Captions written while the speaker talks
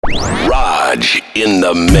Raj in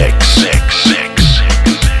the mix.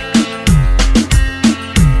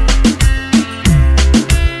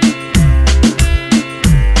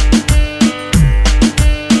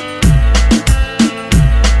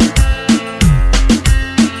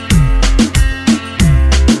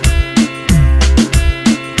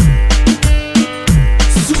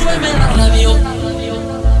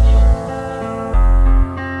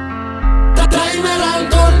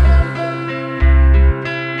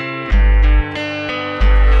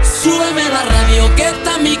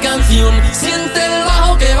 Siente el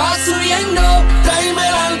bajo que va subiendo. Tráeme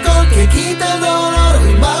el alcohol que quita el dolor.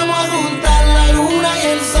 Y vamos a juntar la luna y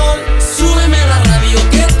el sol. Súbeme la radio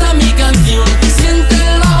que esta es mi canción. Siente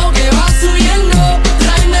el bajo que va subiendo.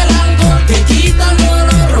 Tráeme el alcohol que quita el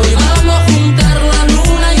dolor. Hoy vamos a juntar la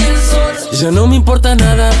luna y el sol. Ya no me importa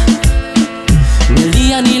nada, ni el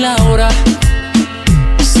día ni la hora.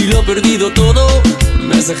 Si lo he perdido todo,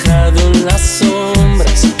 me has dejado en las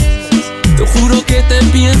sombras. Te juro que te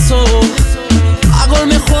pienso, hago el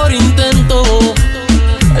mejor intento.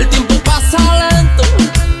 El tiempo pasa lento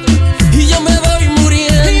y yo me voy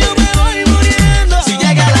muriendo. Si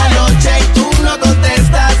llega la noche y tú no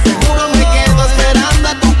contestas, seguro me quedo esperando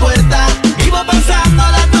a tu puerta. Vivo pasando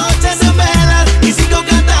las noches en velas y sigo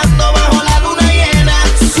cantando bajo la luna llena.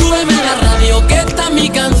 Súbeme la radio que esta es mi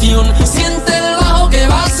canción. Siente el bajo que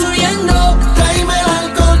va subiendo. Tráeme el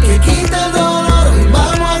alcohol que quita el dolor.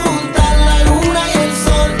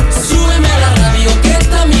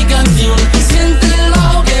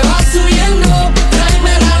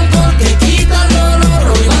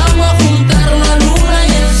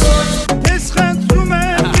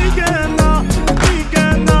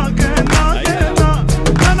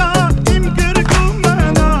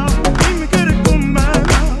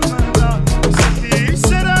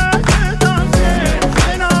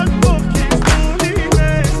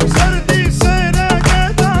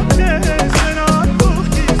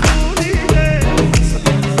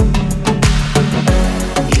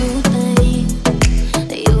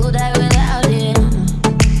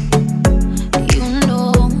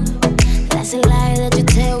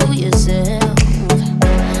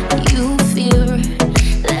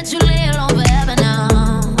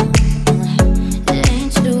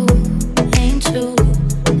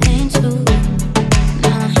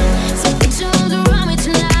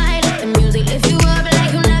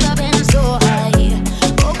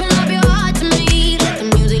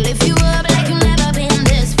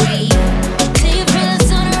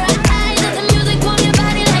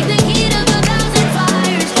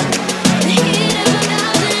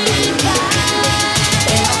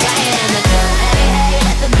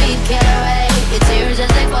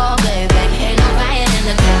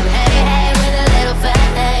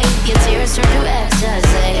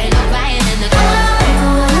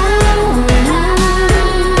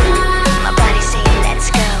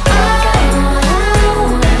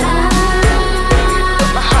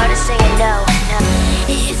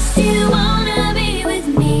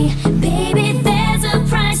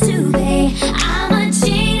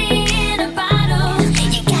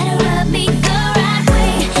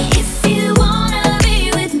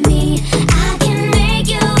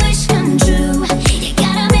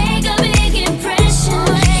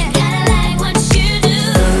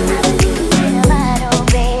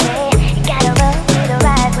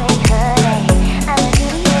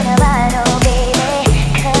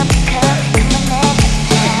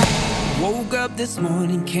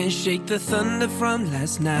 The thunder from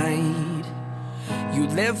last night. You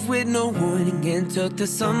left with no warning and took the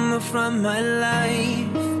summer from my life.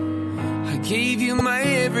 I gave you my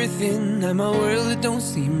everything, now my world it don't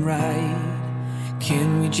seem right.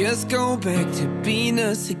 Can we just go back to being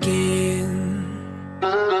us again?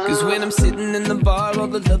 Cause when I'm sitting in the bar, all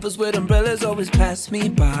the lovers with umbrellas always pass me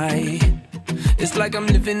by. It's like I'm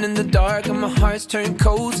living in the dark and my heart's turned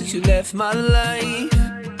cold since you left my life.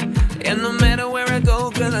 And no matter where I go,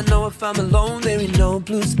 girl, I know if I'm alone, there ain't no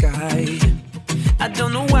blue sky. I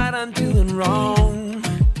don't know what I'm doing wrong.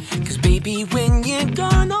 Cause baby, when you're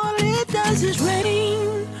gone, all it does is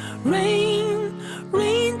rain, rain,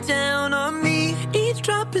 rain down on me. Each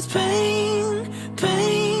drop is pain,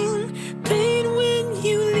 pain, pain. When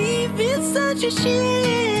you leave, it's such a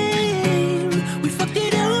shame. We fucked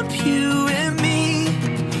it up, you and me.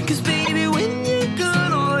 Cause baby, when you're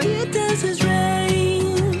gone, all it does is rain.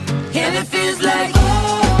 And it feels like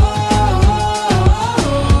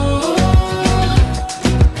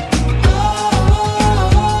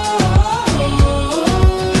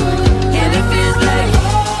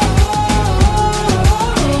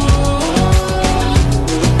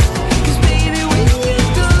cause baby, when you're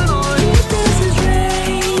gone, all it does is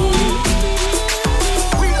rain.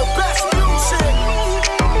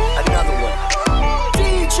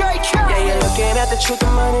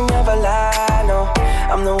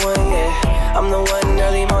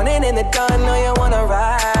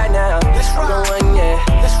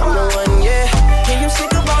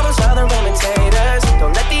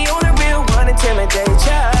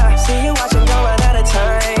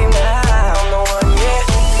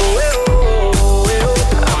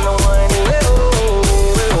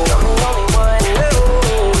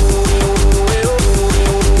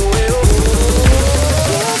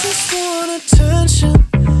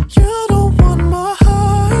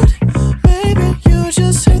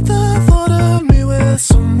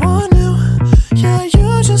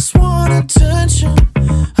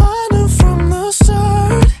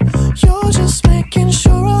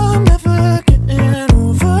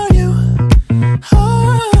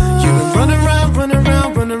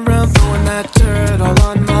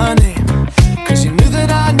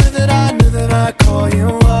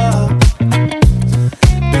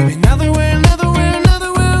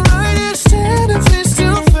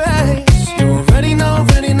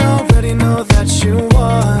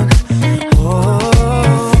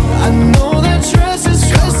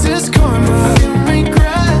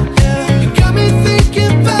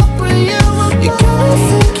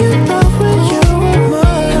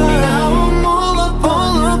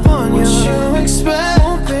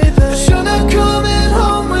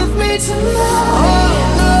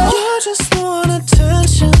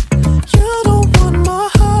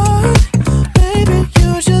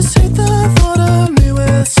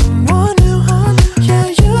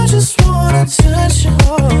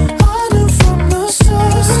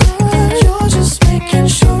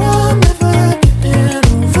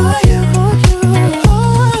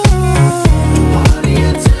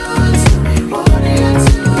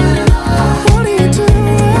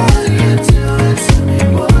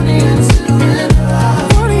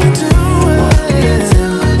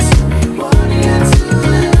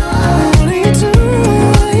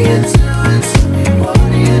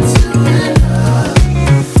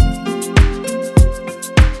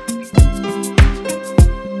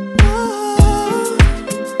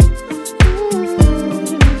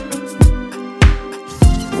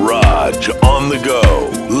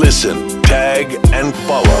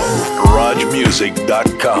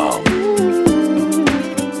 DJShake.com.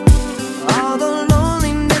 Although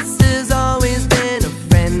loneliness has always been a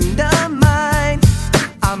friend of mine,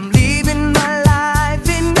 I'm leaving my life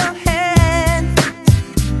in your hand.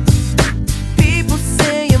 People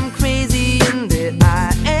say I'm crazy and that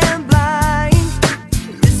I am blind,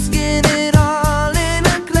 risking it all in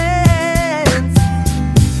a glance.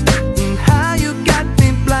 And how you got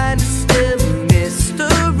me blind is still a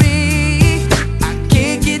mystery. I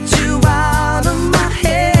can't get you out of my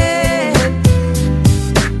head.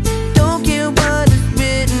 Don't care what is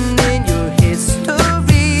written in your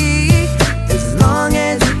history, as long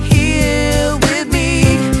as you're here with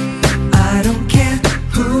me. I don't care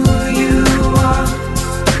who you are,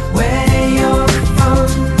 where you're from,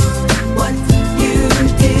 what you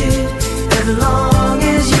did, as long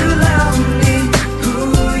as you love me. Who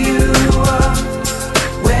you are,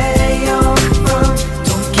 where you're from,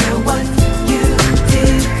 don't care what you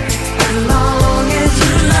did, as long as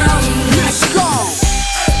you love me. Let's go!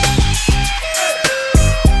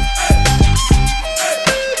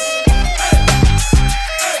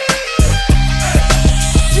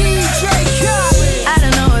 I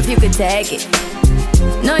don't know if you could take it.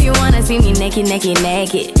 No, you wanna see me naked, naked,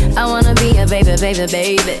 naked. I wanna be a baby, baby,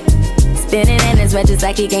 baby. Spinning in his red just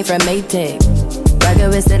like he came from Maytag. Rocket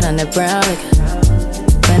with it on the brown liquor.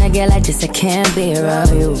 When I get like this, I can't be around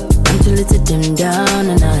you. I'm too little to dim down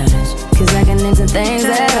the night, cause I can into things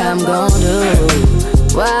that I'm gon' do.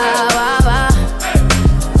 Wow, wow, wow.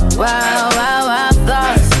 Wow, wow, wow,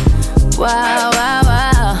 thoughts. Wow, wow,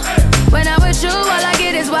 wow. When I'm with you, all I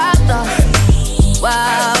get is wild thoughts.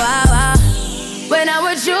 Wow, wow, wow. When I'm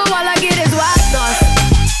with you, all I get is wild thoughts.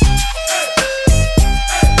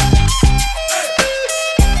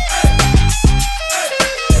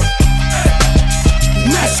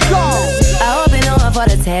 Let's go! I hope you know I'm for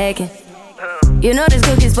the taking. You know this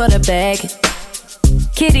cookie's for the bag.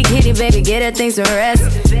 Kitty, kitty, baby, get her things to rest.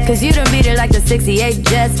 Cause you done beat it like the 68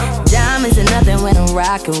 Jets. Diamonds are nothing when I'm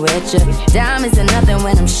rockin' with ya. Diamonds are nothing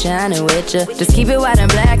when I'm shining with ya. Just keep it white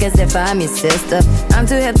and black as if I'm your sister. I'm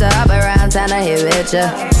too hip to hop around town to hit with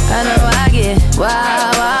ya. I know I get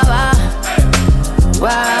wow, wow, wow.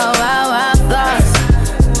 Wow, wow, wow, thoughts.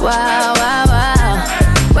 Wow, wow,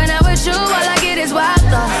 wow. When I'm with you, all I get is wild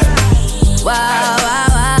thoughts. Wow, wow,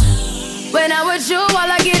 wow. When I'm with you,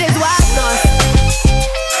 all I get is wild thoughts.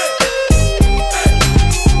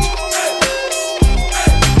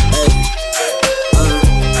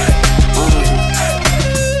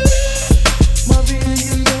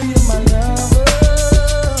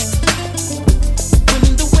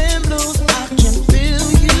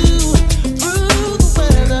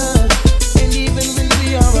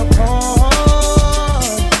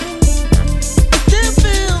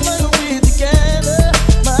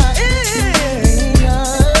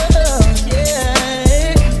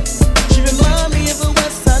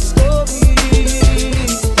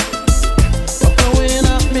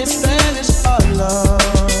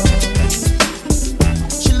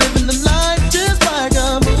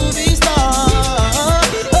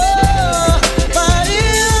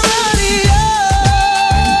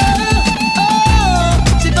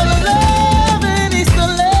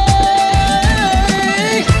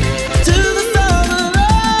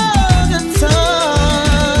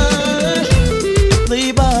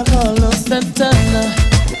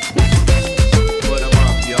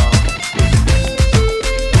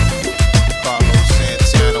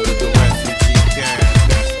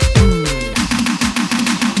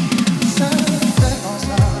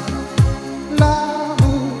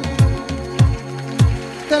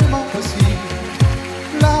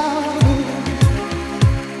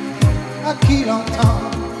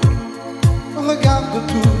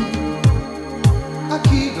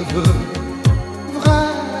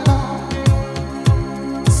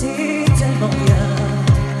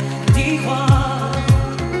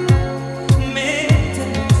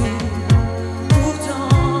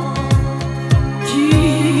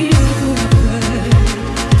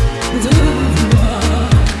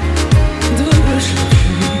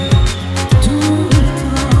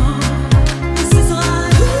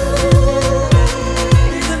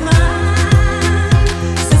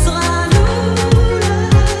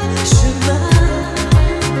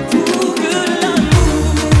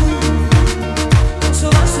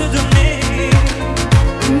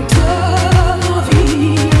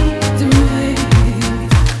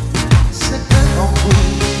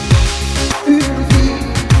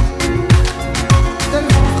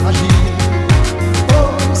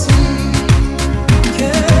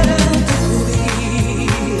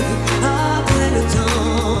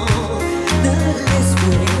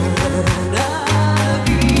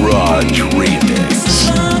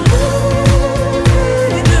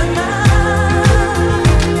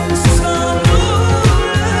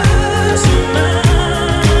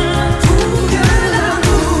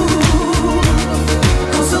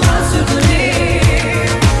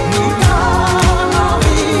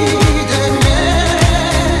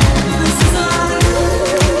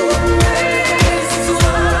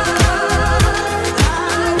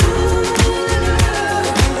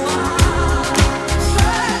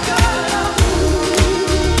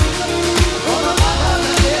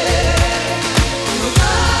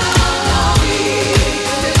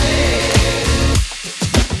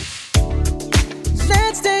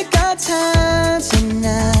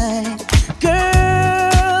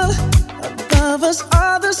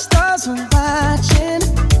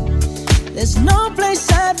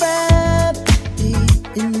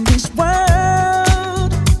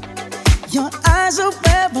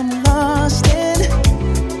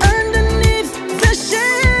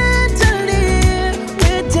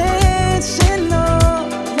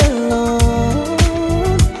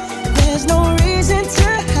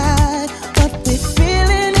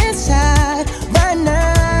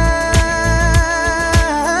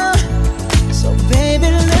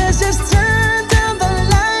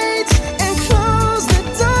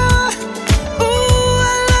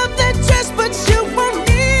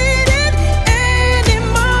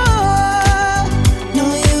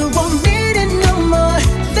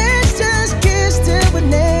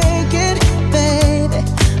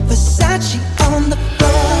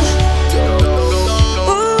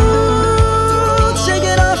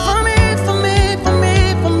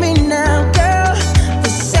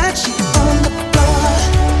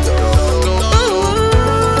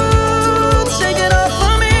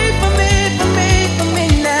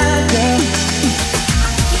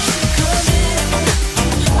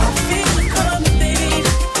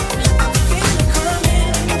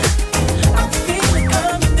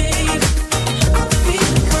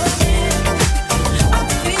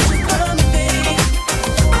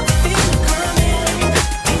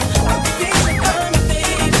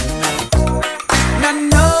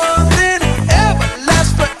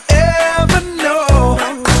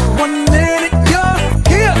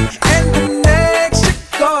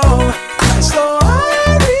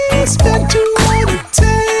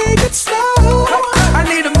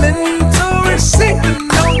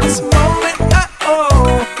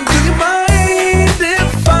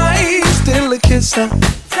 So,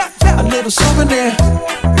 a little souvenir.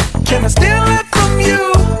 Can I steal it from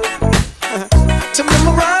you? To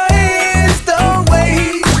memorize the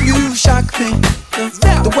way you shock me,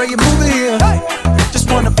 the way you move it here.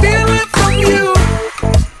 Just wanna feel it from you.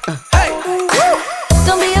 Hey,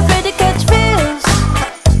 don't be afraid to catch feels.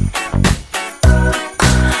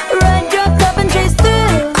 Ride your cup and chase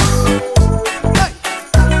thrills.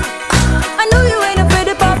 I know you ain't afraid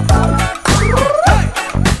to pop.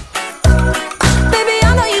 Baby, I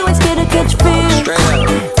know you ain't scared to catch feels. Straight up.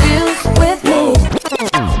 Feels with me.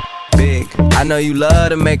 Big, I know you love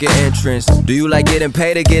to make an entrance. Do you like getting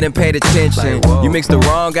paid or getting paid attention? You mix the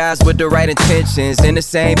wrong guys with the right intentions. In the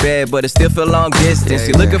same bed, but it still feel long distance.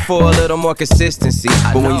 You're looking for a little more consistency,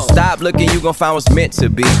 but when you stop looking, you gon' find what's meant to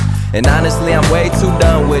be. And honestly, I'm way too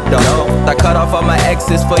done with those. I cut off all my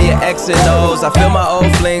exes for your X and O's. I feel my old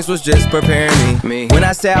flings was just preparing me. When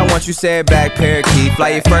I say I want you, say it back, parakeet. Fly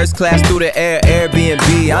your first class through the air,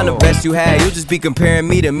 Airbnb. I'm the best you had, you'll just be comparing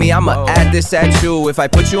me to me. I'ma add this at you. If I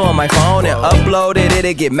put you on my phone and upload it,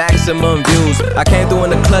 it'll get maximum views. I came through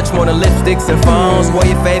in the clutch, more than lipsticks and phones. Wore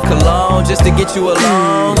your fave cologne just to get you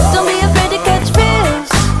alone. Don't be afraid to catch feels.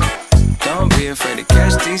 Don't be afraid to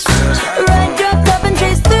catch these feels. Ride your cup and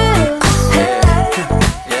chase thrills.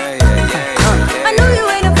 I know you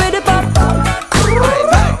ain't afraid to pop.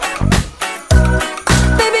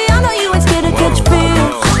 Baby, I know you ain't scared to catch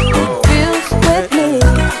feels. Feels with me.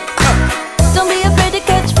 Don't be afraid to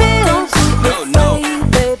catch feels. No.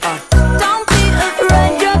 Don't be afraid.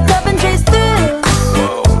 Ride your cup and chase thrills.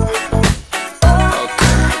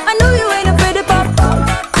 I know you ain't afraid to pop.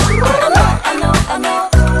 I know.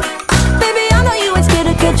 Baby, I know you ain't scared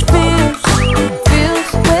to catch feels. Feels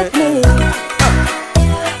with me.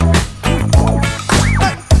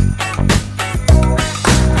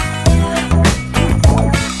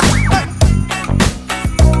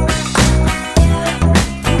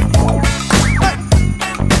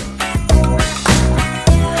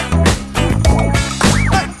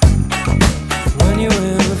 When you were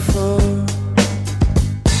in before,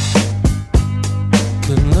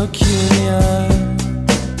 couldn't look you in the eye.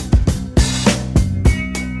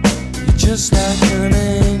 You're just like an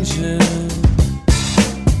angel.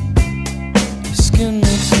 Your skin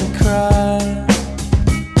makes me cry.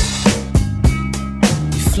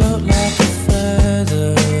 You float like a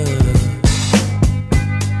feather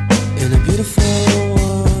in a beautiful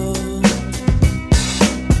world.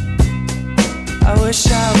 I wish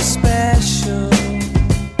I was special.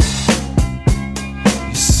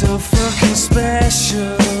 You're so fucking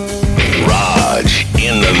special. Raj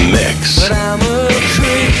in the mix. But I'm a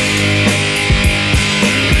creep.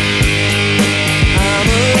 I'm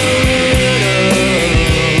a widow.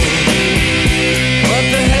 What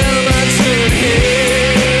the hell am I doing here?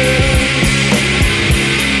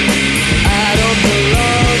 I don't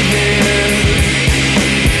belong here.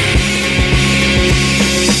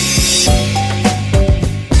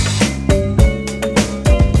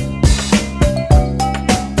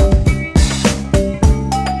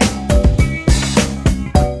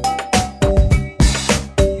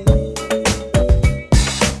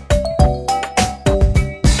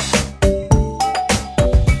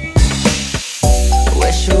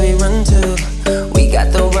 Where should we run to? We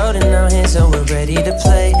got the world in our hands and we're ready to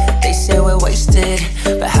play. They say we're wasted,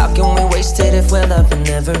 but how can we waste it if we're loving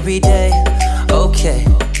every day? Okay,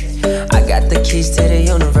 I got the keys to the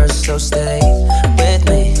universe, so stay with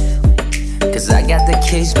me. Cause I got the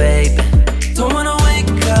keys, babe. Don't wanna wake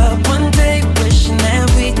up one day wishing that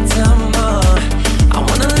we'd done more. I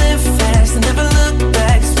wanna live fast and never look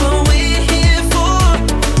back. It's what we're here for.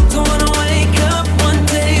 Don't wanna wake up one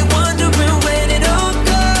day wondering where it all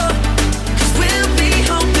go. Cause we'll be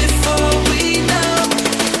home before we know.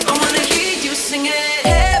 I wanna hear you singing.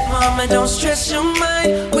 Hey mama, don't stress your mind.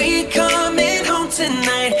 We coming home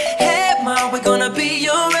tonight. Hey mom, we're gonna be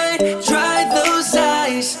alright. Dry those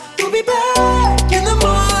eyes. We'll be back in the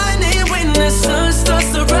morning when the sun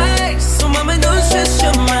starts to rise. So mama, don't stress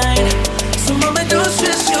your mind. So mama, don't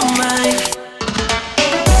stress your mind.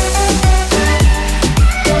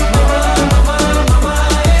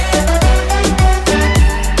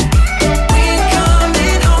 We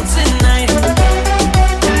coming home tonight.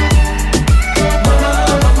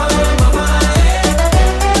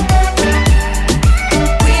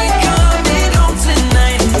 We coming home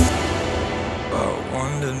tonight. I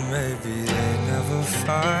wondered maybe they never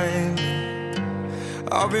find me.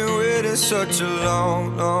 I've been waiting such a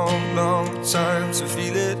long time to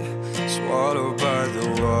feel it. Swallowed by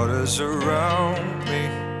the waters around me.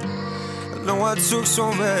 I know I took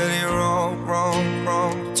so many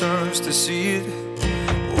wrong turns to see it.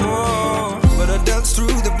 Whoa, but I danced through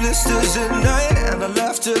the blisters at night, and I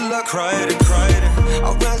laughed till I cried and cried.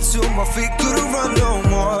 I ran till my feet couldn't run no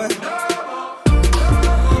more,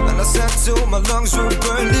 and I sang till my lungs were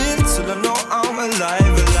burning, till I know I'm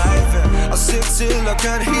alive, alive. I sing till I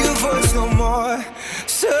can't hear your voice no more.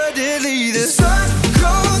 Suddenly the sun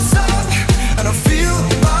goes up, and I feel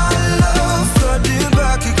my love flooding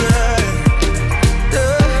back again.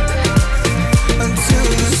 Until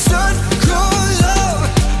the sun goes up,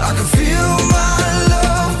 I can feel my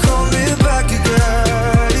love coming back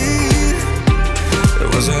again. It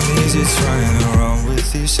wasn't easy trying to run with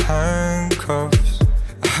these handcuffs.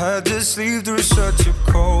 I had to sleep through such a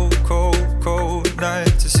cold, cold, cold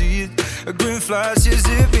night to see it. A green flash is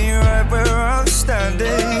zipping right where I'm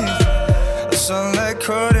standing. The sunlight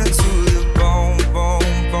cut into the bone,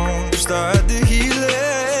 bone, bone. Start the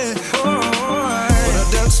healing. When I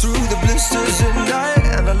danced through the blisters at night,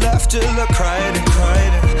 and I laughed till I cried and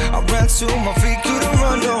cried. I ran till my feet couldn't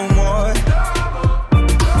run no more,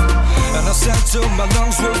 and I sang till my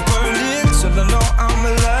lungs were burning, till I know I'm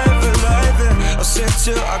alive, alive. And I sang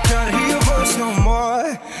till I can't hear your voice no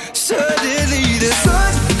more. Suddenly the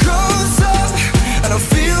sun goes up, and I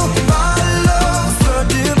feel my love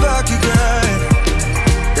flooding back again.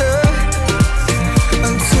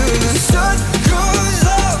 Until the sun goes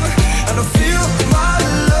up, and I feel my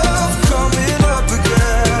love coming up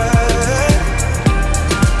again.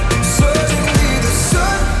 Suddenly the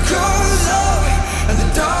sun goes up, and the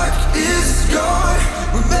dark is gone.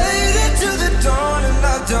 We made it to the dawn, and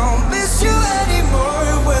I don't miss you anymore.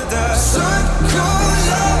 When the sun goes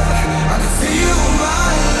up, I can feel my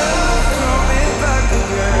love coming back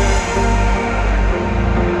again.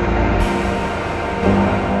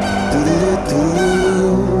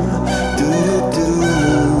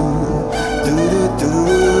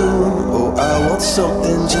 Oh, I want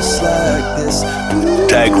something just like this.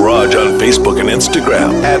 Tag Raj on Facebook and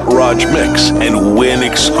Instagram at Raj Mix and win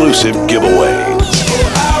exclusive giveaways.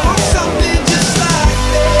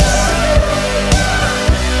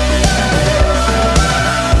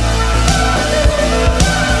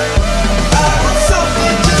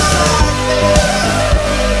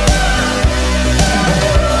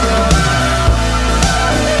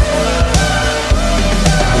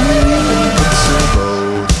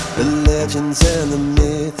 And the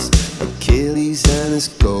myths, Achilles and his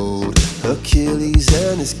gold, Achilles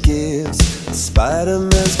and his gifts,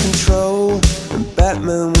 Spider-Man's control, and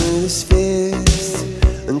Batman with his fists.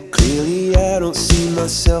 And clearly I don't see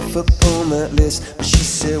myself upon that list. But she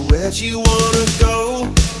said, where'd you wanna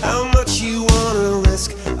go? How much you wanna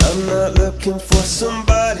risk? I'm not looking for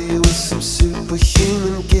somebody with some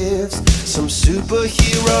superhuman gifts, some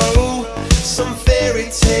superhero, some fairy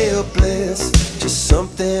tale bliss. Just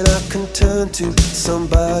something I can turn to,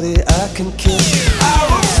 somebody I can kiss. I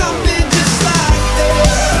want something just like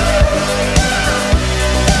this.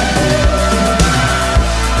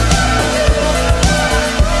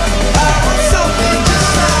 I want something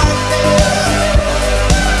just like this.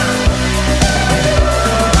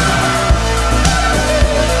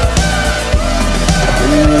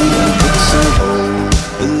 The books of old,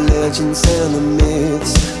 the legends and the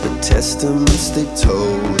myths, the testaments they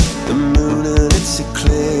told, the moon and its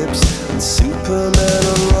eclipse, and Superman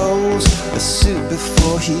unrolls a suit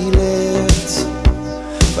before he lived.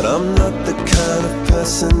 But I'm not the kind of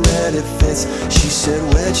person that it fits. She said,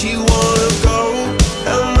 where'd you wanna go?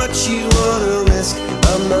 How much you wanna risk?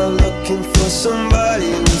 I'm not looking for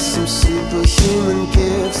somebody with some superhuman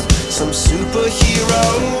gifts, some superhero,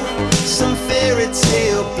 some fairy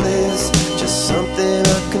tale bliss. Just something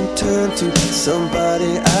I can turn to,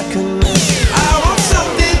 somebody I can miss. I want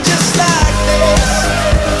something just like this.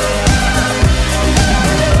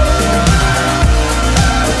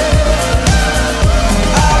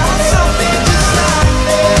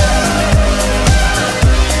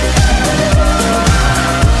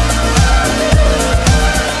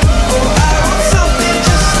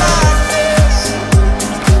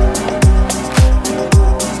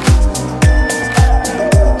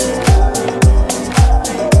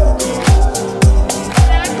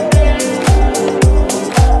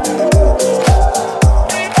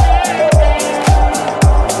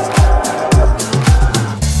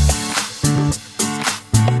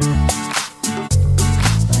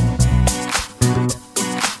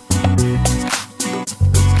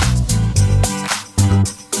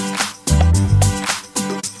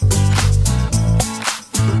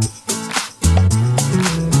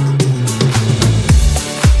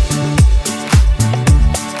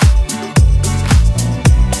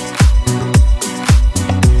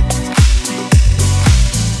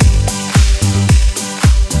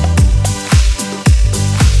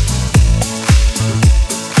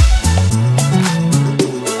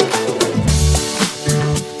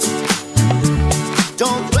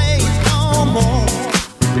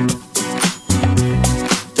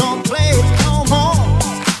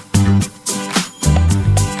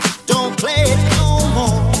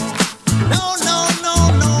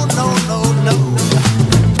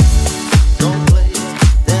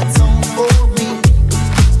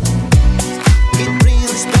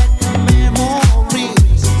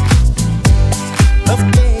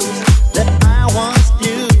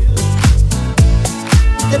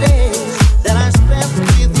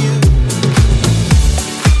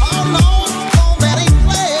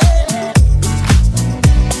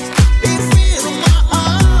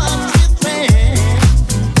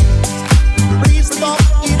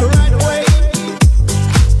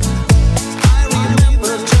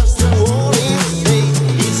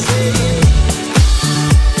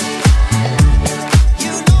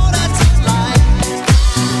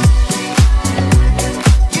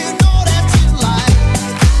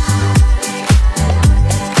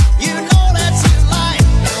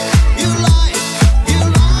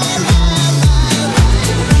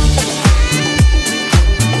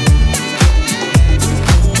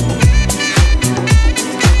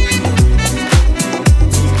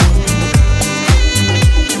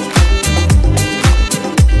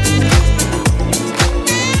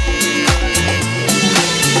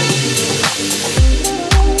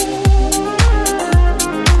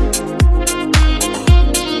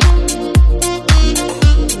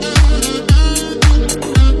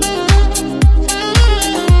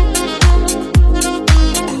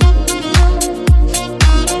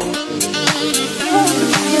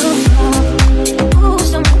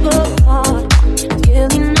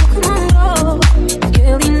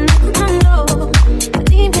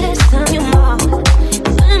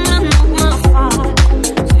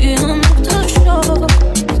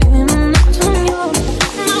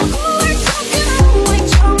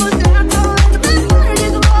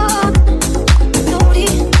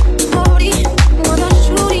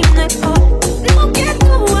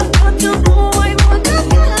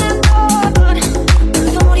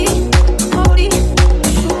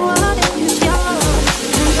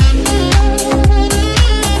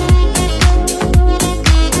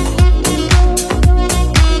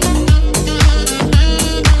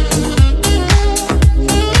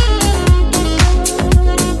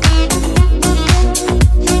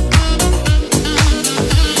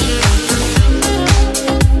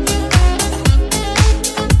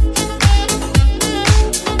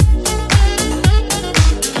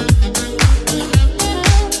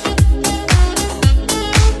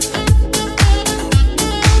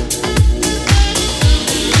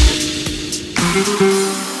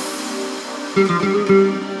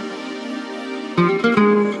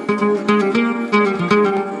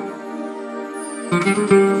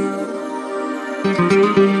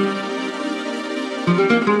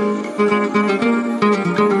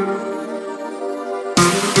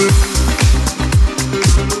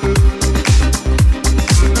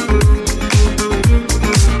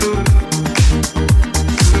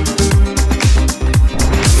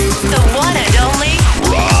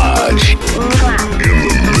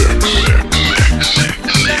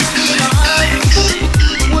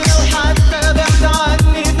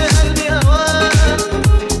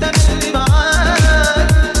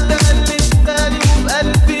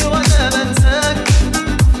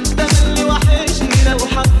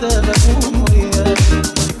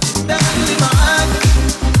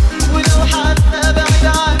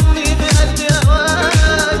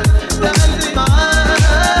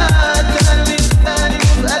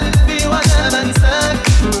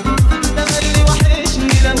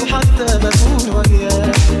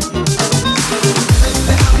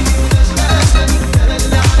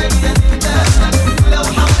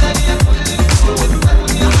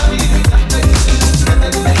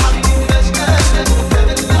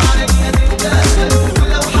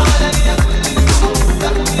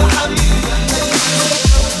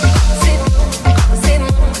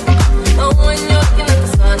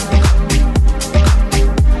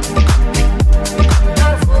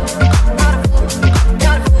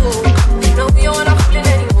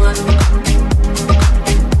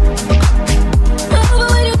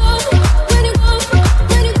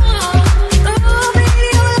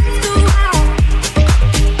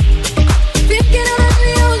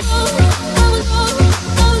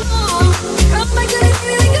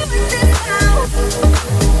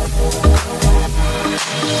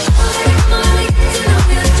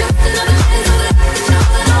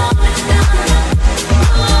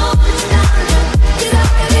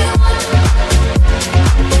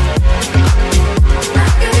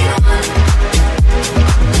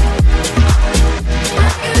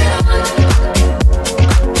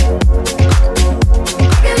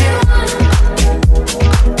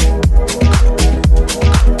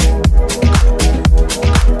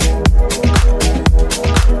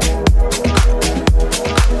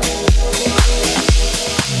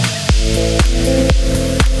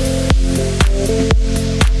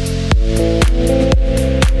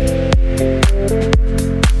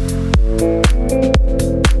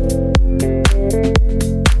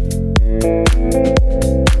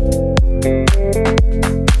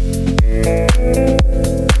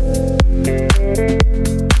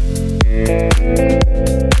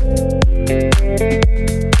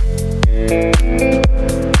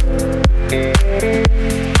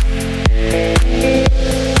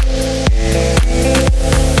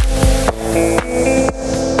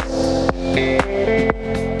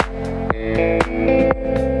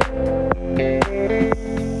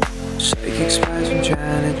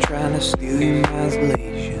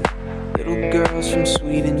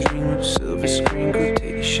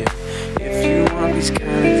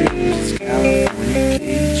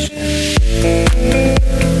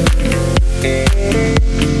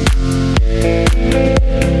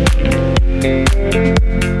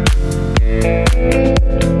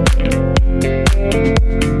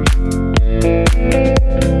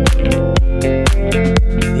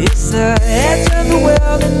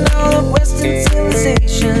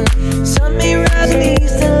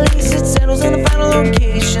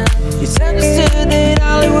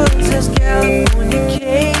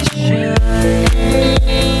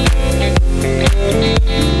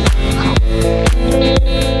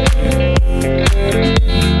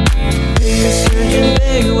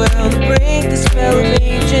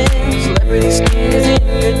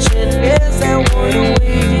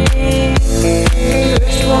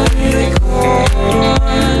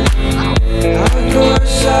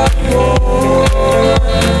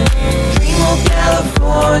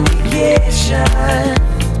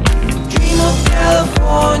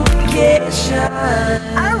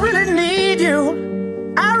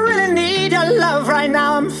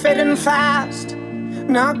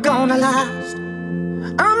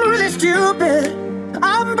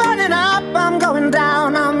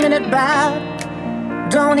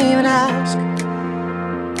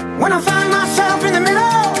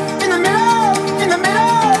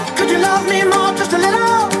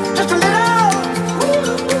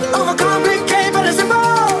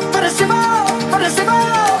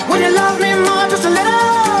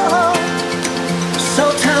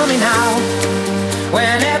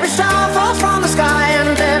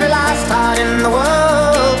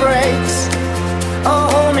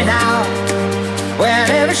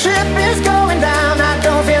 When every ship is going down, I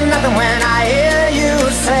don't feel nothing when I hear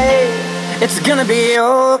you say It's gonna be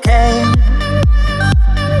okay.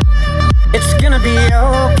 It's gonna be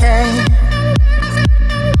okay.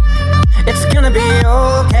 It's gonna be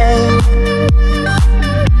okay.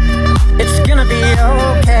 It's gonna be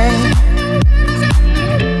okay.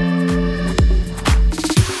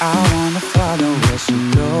 I wanna follow where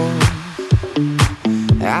she goes.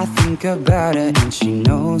 I think about her and she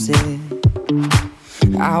knows it.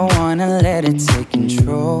 I wanna let it take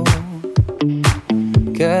control.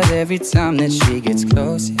 Cause every time that she gets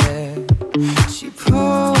close, yeah, she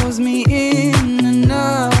pulls me in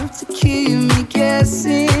enough to keep me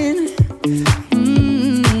guessing.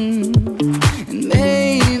 And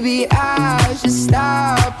maybe I should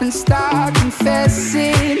stop and start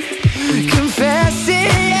confessing. Confessing,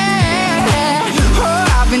 yeah. Oh,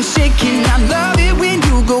 I've been shaking. I love it when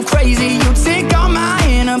you go crazy. You take all my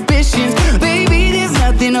inhibitions. Baby, there's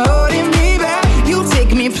nothing holding me back. You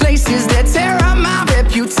take me places that tear up my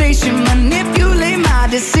reputation, manipulate my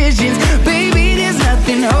decisions. Baby, there's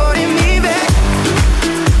nothing holding me back.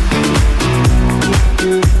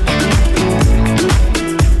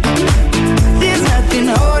 There's nothing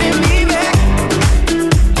holding me back.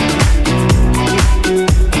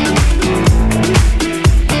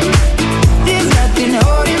 There's nothing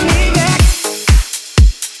holding me back.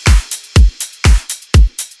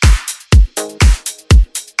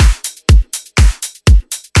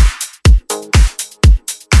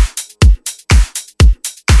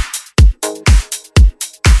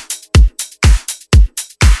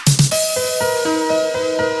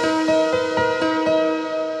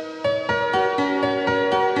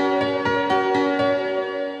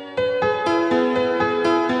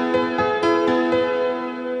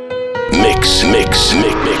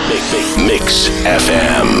 Mix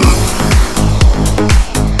FM.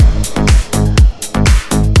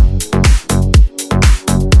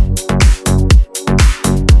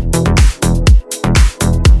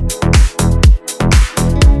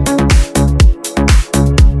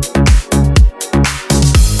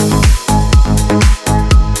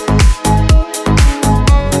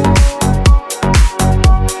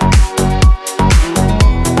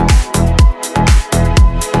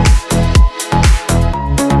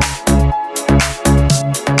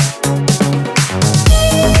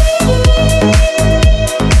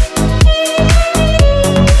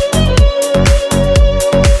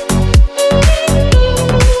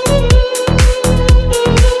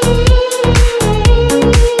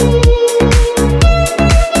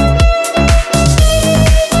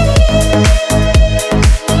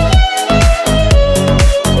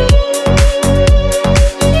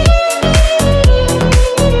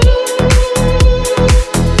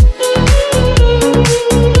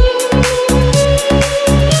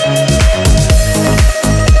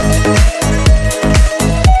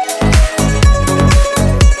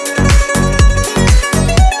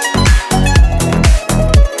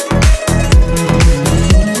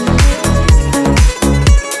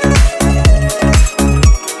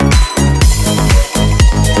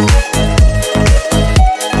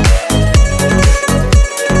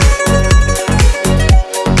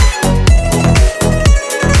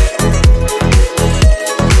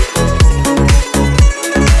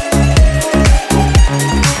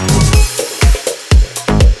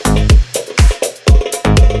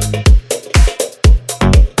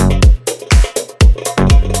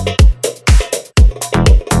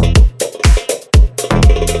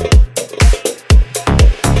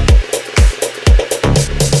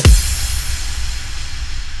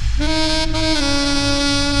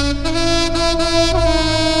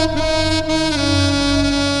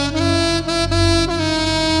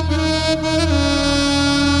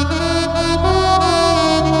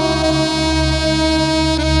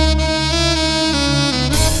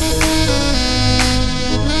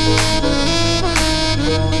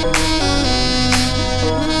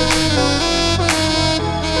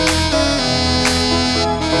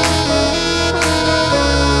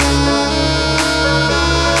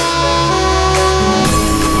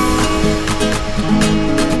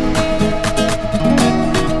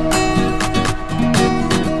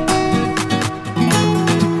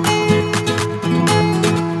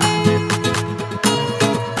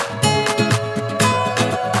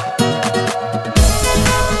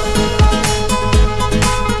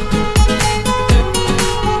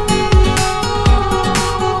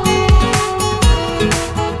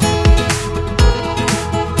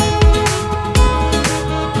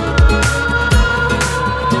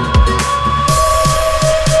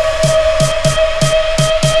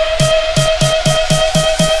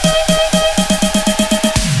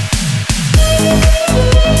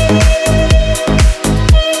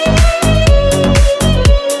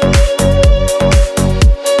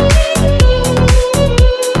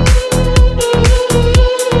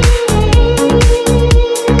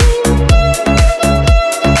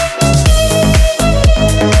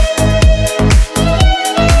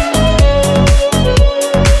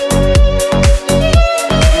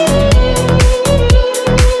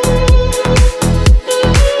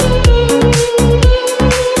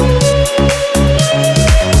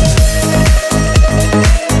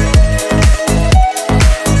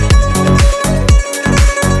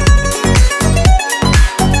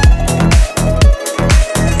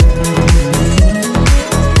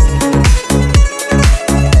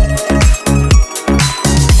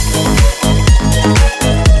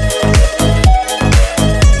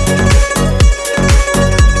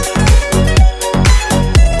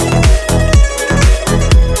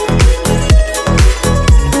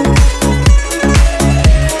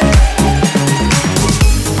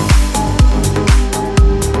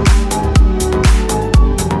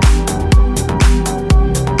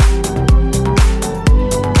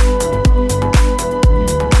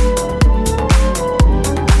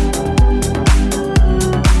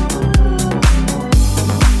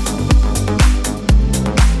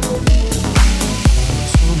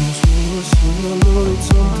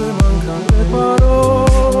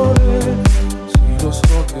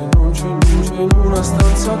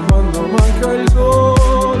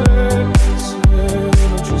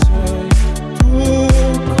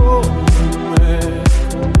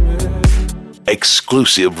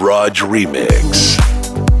 exclusive Raj remix.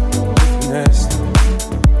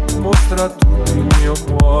 Mostra tutto il mio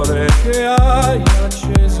cuore che hai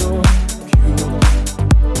acceso. Chiudi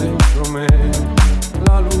dentro me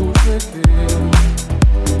la luce che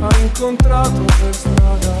hai incontrato per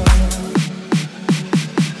strada.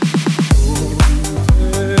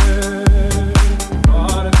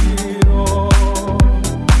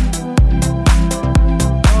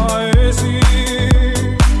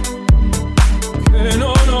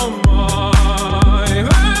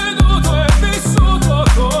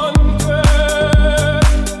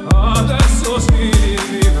 Sì.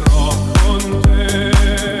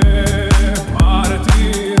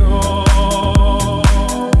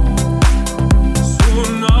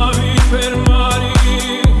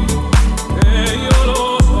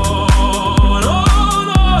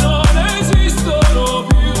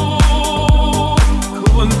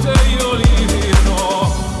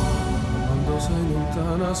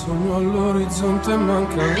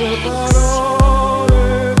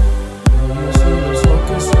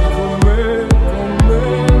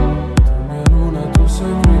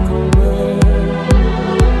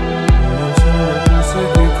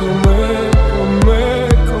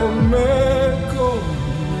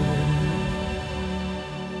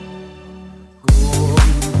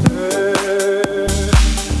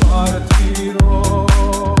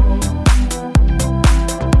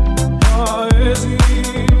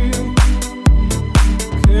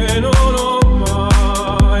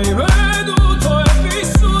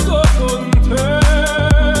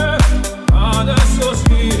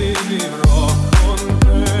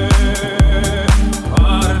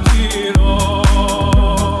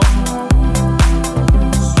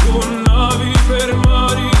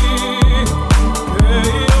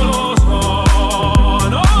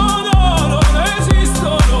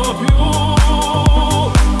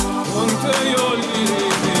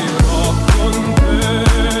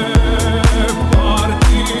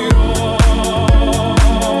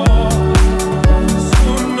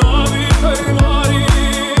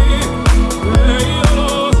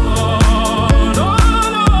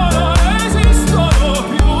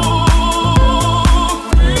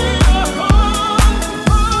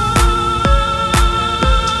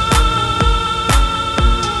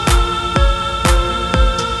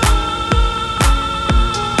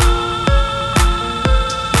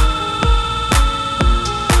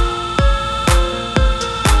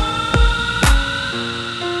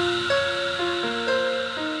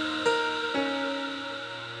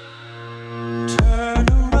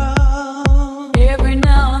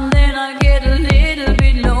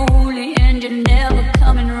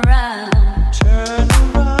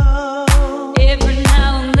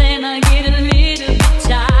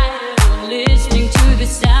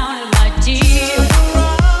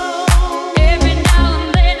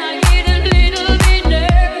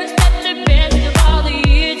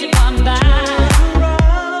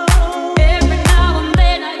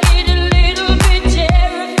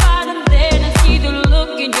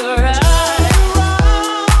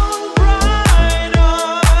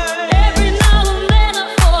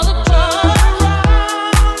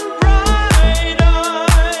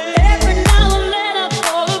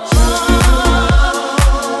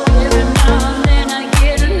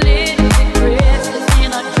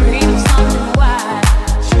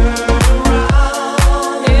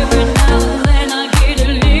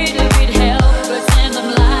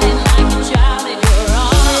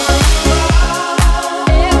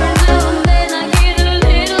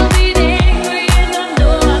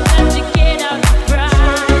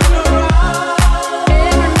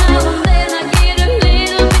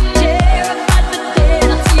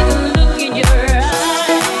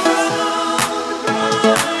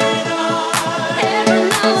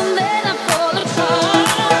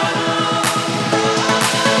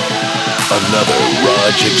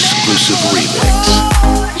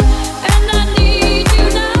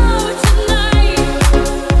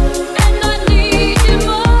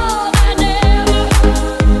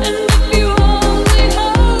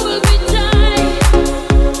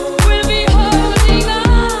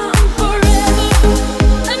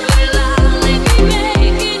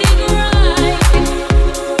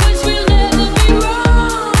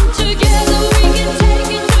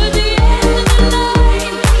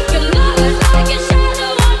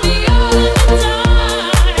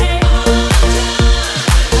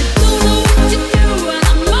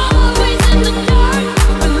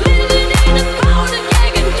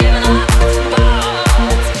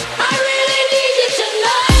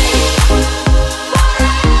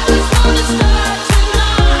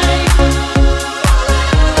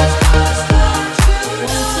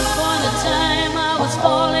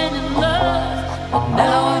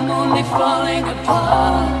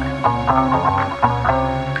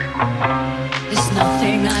 There's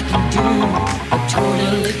nothing I can do. A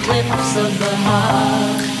total eclipse of the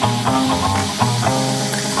heart.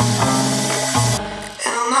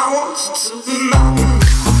 And I want you to be mine.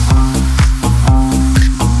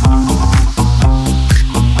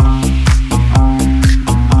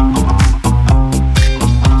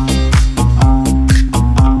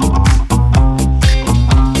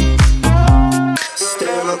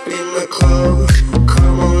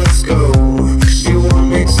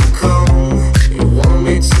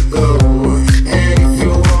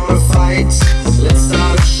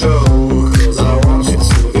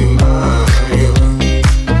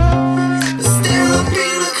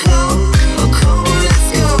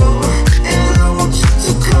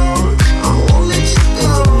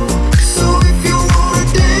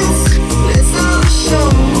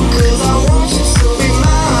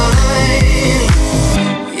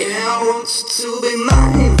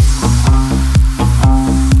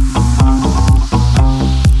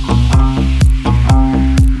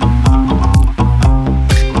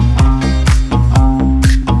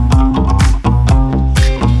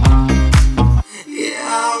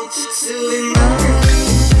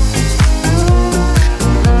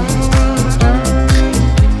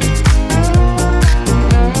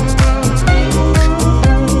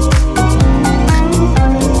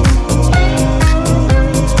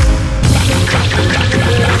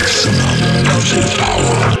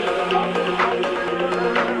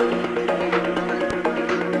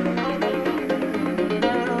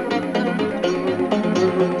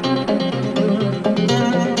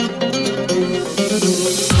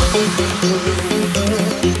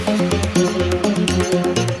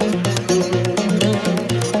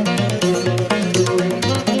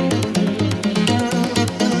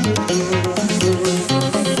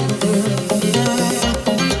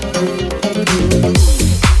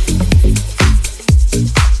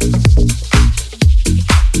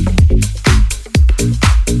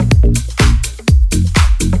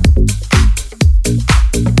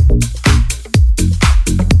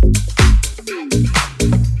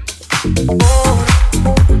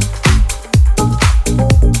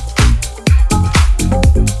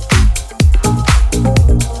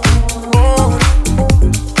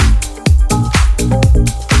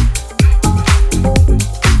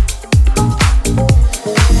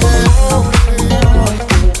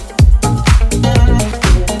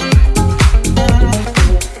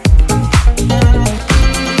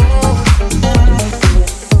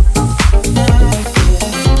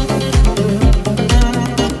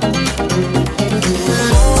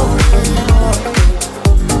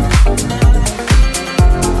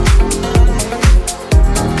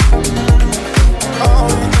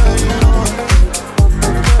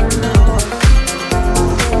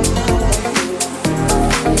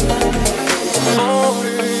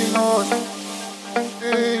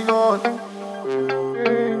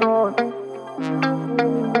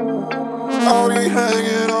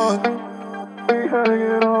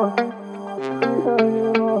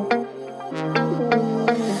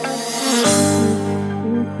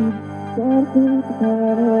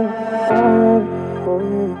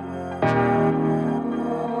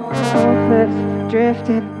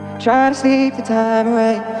 Try to sleep the time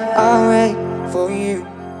away. I'll wait for you.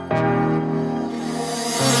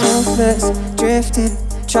 Hopeless, drifting.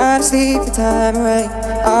 Try to sleep the time away.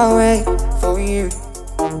 I'll wait for you.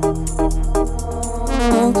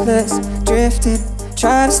 Hopeless, drifting.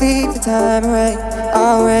 Try to sleep the time away.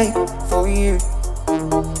 I'll wait for you.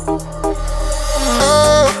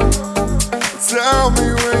 Oh, tell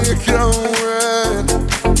me where you're going.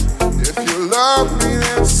 If you love me,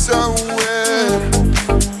 then so will.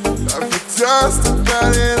 Just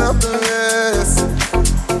about it up the list.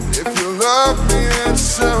 If you love me, then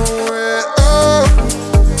show it. Oh,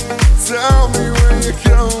 tell me where you're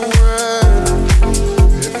going.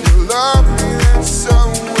 If you love me, then show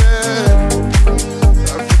it.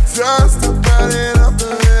 Just about it up the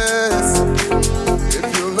list. If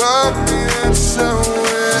you love me, then show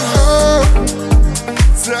it. Oh,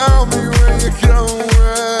 tell me where you're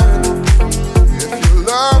going. If you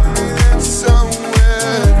love me, then show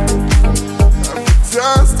it.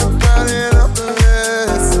 Just about it up the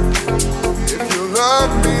list. If you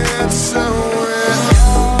love me, then show it.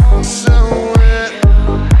 Show it.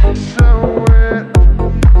 Show it.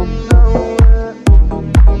 Show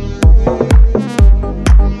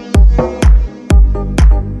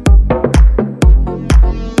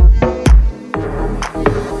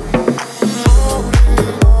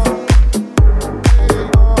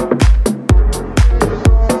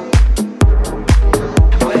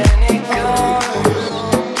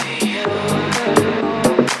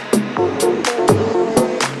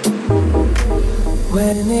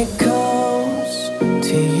When it comes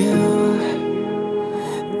to you,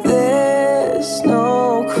 there's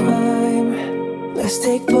no crime. Let's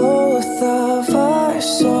take both of our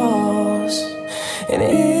souls and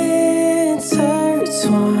intertwine.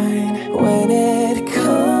 When it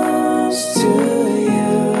comes to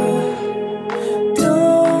you,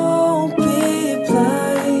 don't be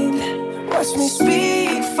blind. Watch me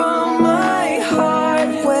speak from my heart.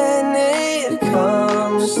 When it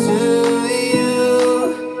comes to you,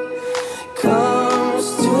 comes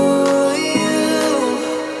to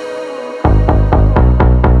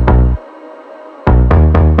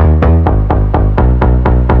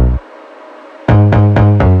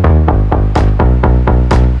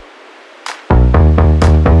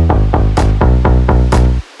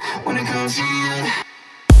when it comes to you,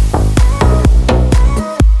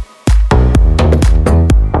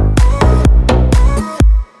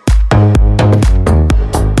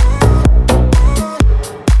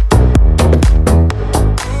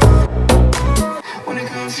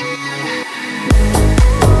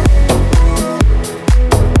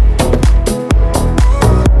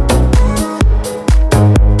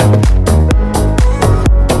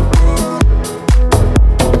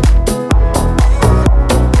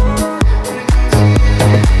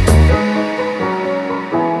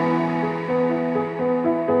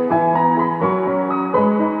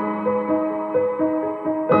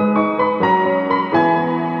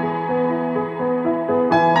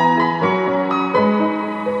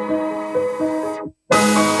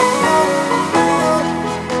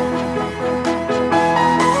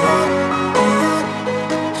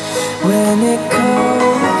 comes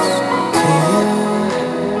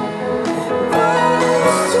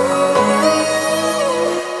to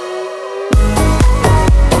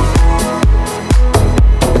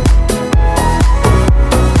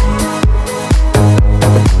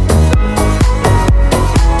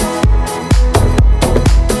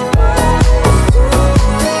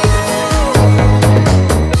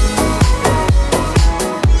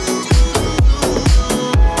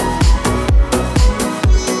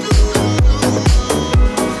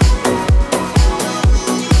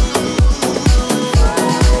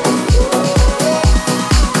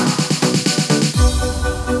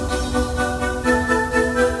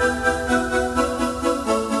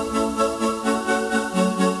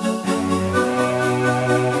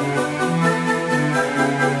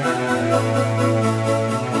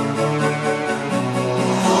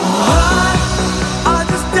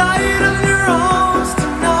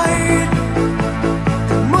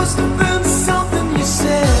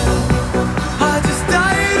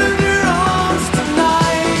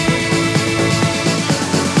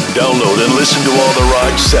Download and listen to all the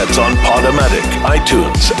Raj sets on Podomatic,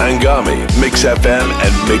 iTunes, Angami, Mix FM,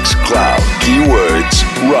 and Mixcloud. Keywords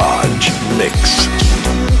Raj Mix.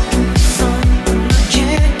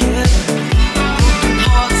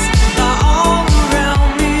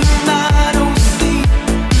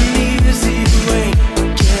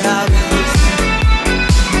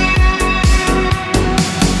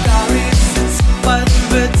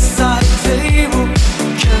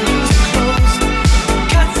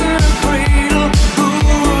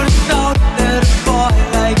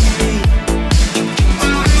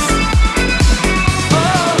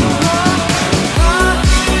 Oh,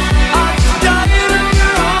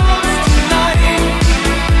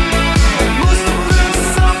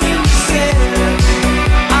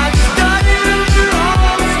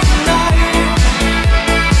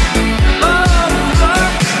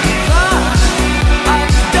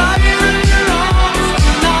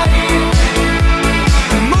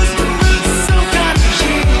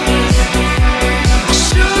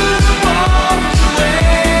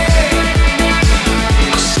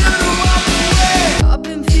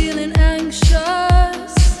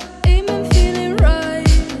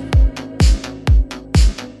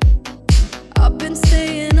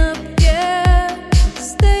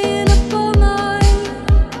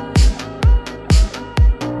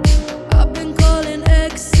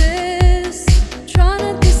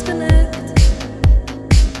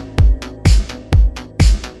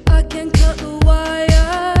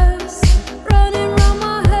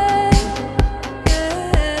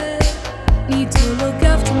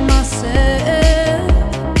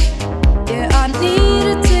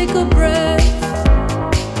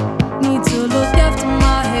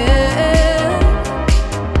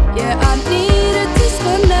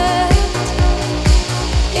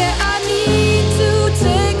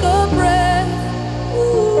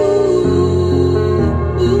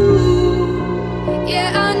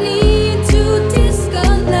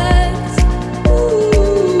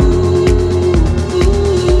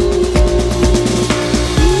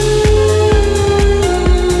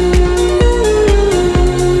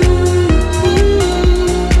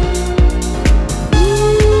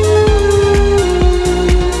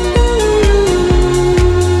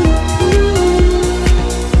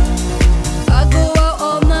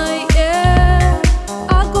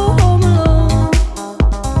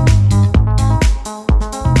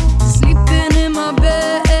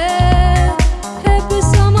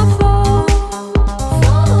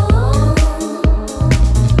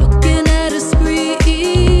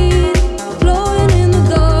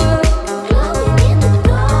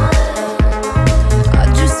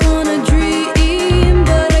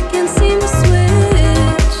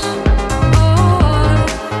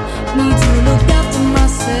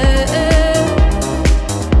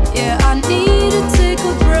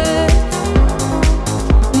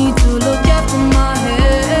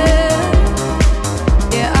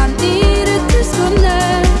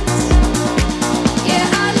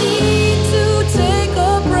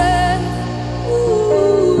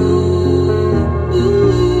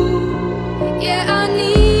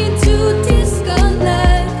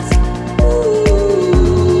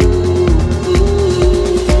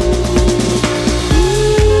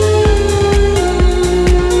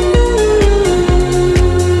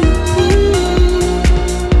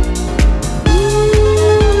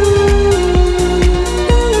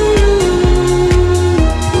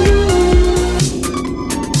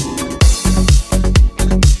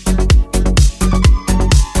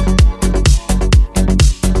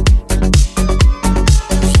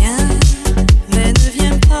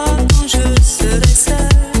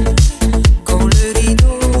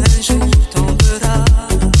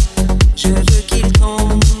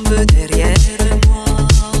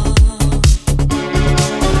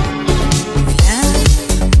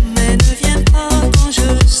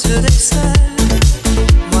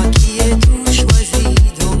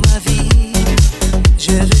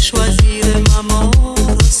 Sur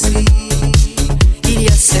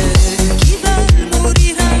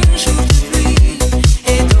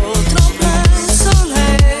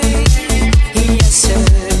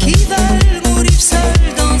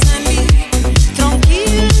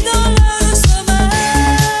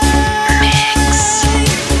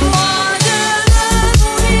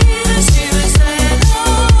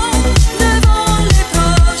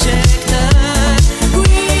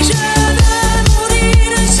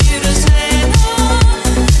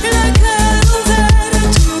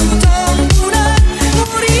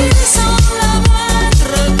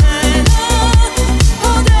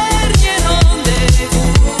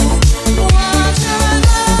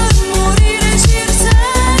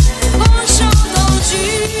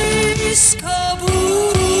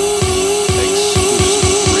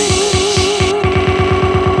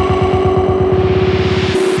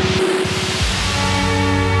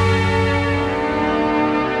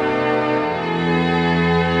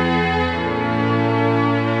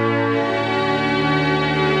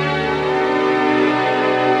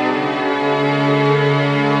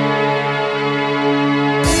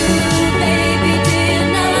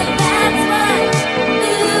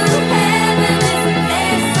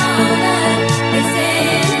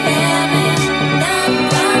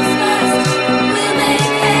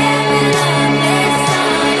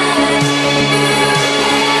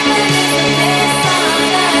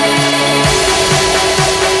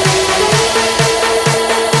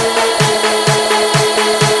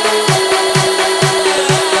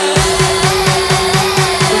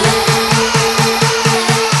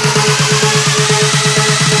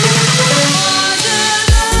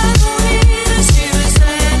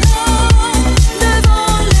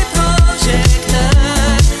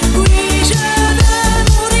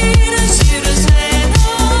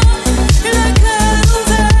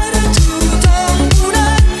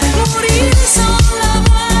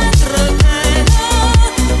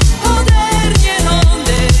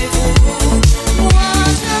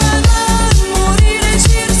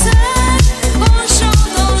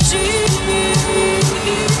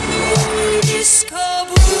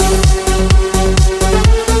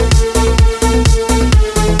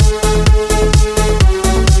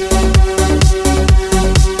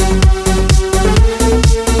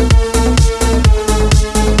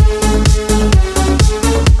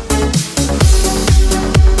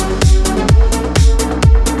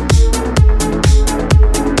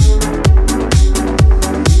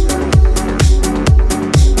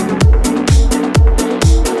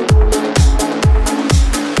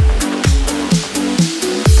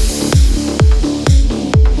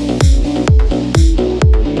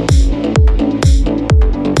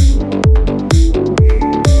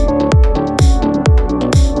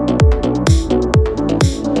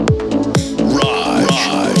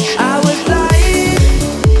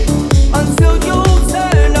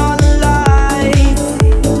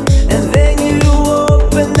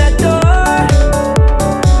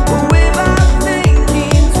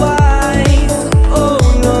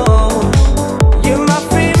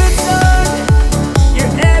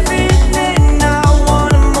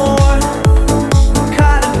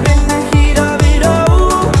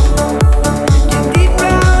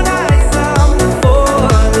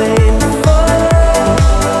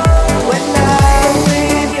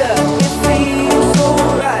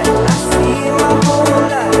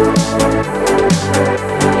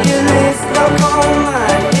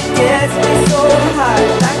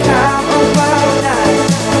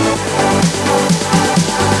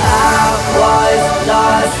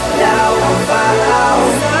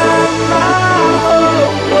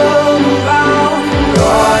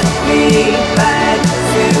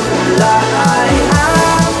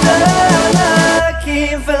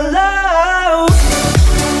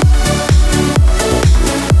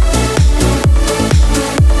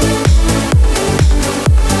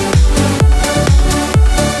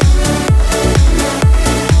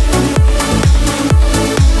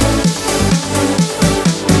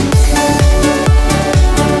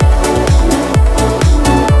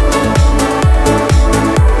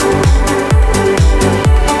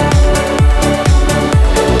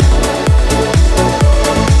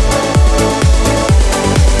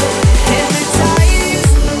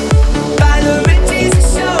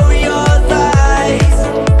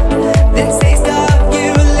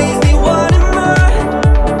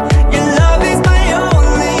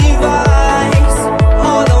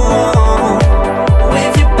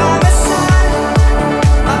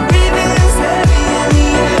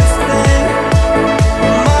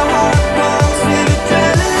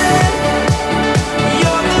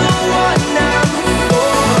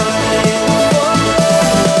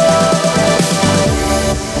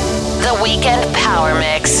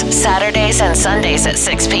Saturdays and Sundays at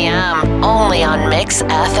 6 p.m. Only on Mix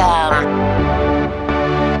FM.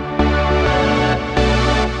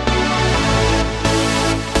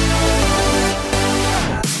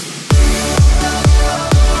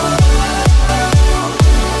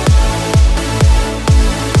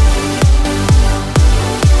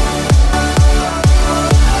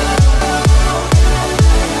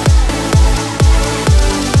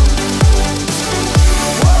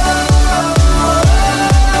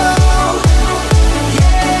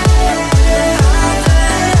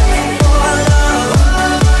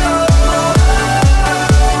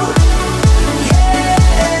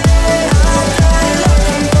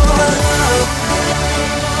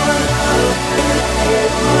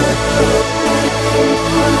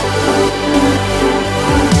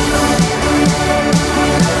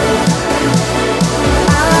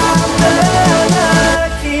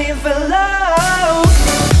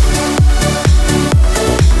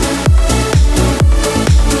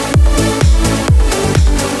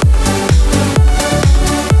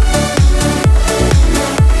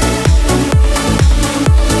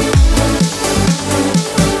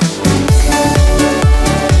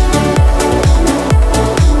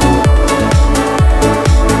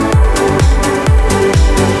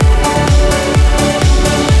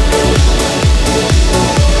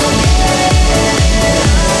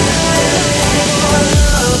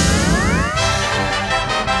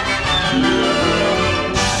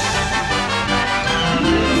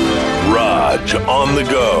 On the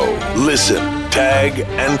go. Listen, tag,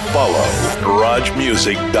 and follow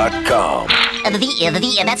RajMusic.com.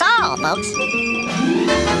 That's all,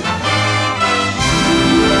 folks.